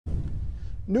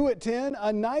New at 10,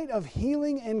 a night of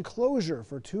healing and closure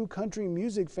for two country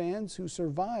music fans who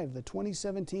survived the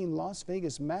 2017 Las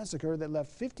Vegas massacre that left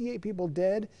 58 people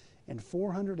dead and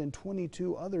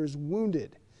 422 others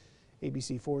wounded.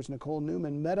 ABC4's Nicole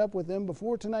Newman met up with them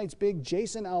before tonight's big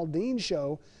Jason Aldean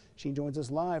show. She joins us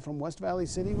live from West Valley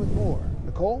City with more.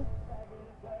 Nicole?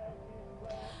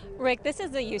 Rick, this is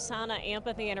the USANA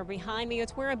Amphitheater behind me.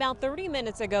 It's where about 30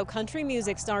 minutes ago, country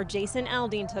music star Jason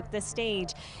Aldean took the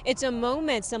stage. It's a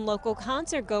moment some local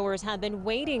concert goers have been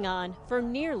waiting on for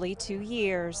nearly 2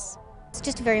 years. It's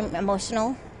just very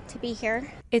emotional to be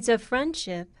here. It's a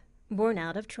friendship born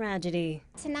out of tragedy.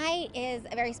 Tonight is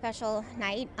a very special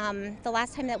night. The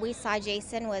last time that we saw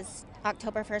Jason was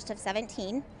October 1st of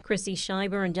 17. Chrissy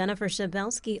Schreiber and Jennifer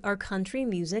Schabelsky are country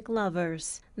music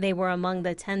lovers. They were among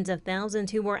the tens of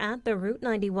thousands who were at the Route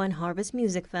 91 Harvest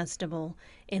Music Festival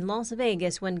in Las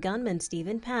Vegas when gunman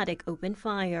Stephen Paddock opened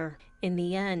fire. In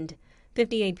the end,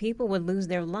 58 people would lose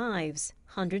their lives.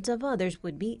 Hundreds of others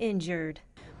would be injured.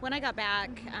 When I got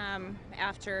back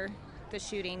after the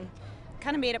shooting,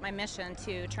 kind of made it my mission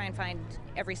to try and find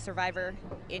every survivor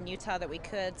in Utah that we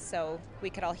could so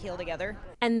we could all heal together.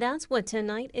 And that's what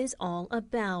tonight is all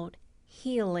about,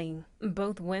 healing.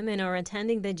 Both women are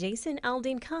attending the Jason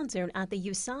Aldean concert at the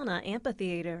USANA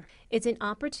Amphitheater. It's an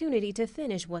opportunity to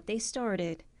finish what they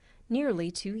started nearly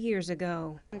 2 years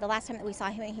ago. The last time that we saw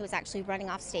him, he was actually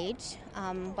running off stage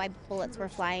while bullets were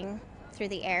flying through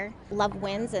the air. Love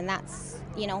wins, and that's,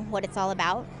 what it's all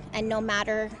about. And no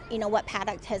matter, what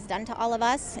Paddock has done to all of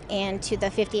us and to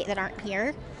the 58 that aren't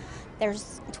here,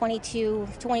 there's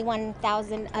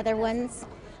 21,000 other ones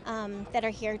that are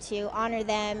here to honor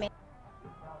them.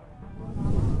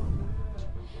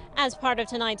 As part of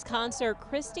tonight's concert,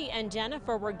 Christy and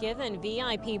Jennifer were given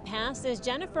VIP passes.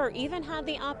 Jennifer even had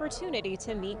the opportunity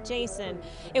to meet Jason.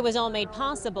 It was all made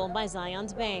possible by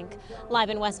Zions Bank. Live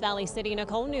in West Valley City,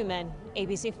 Nicole Newman,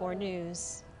 ABC4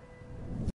 News.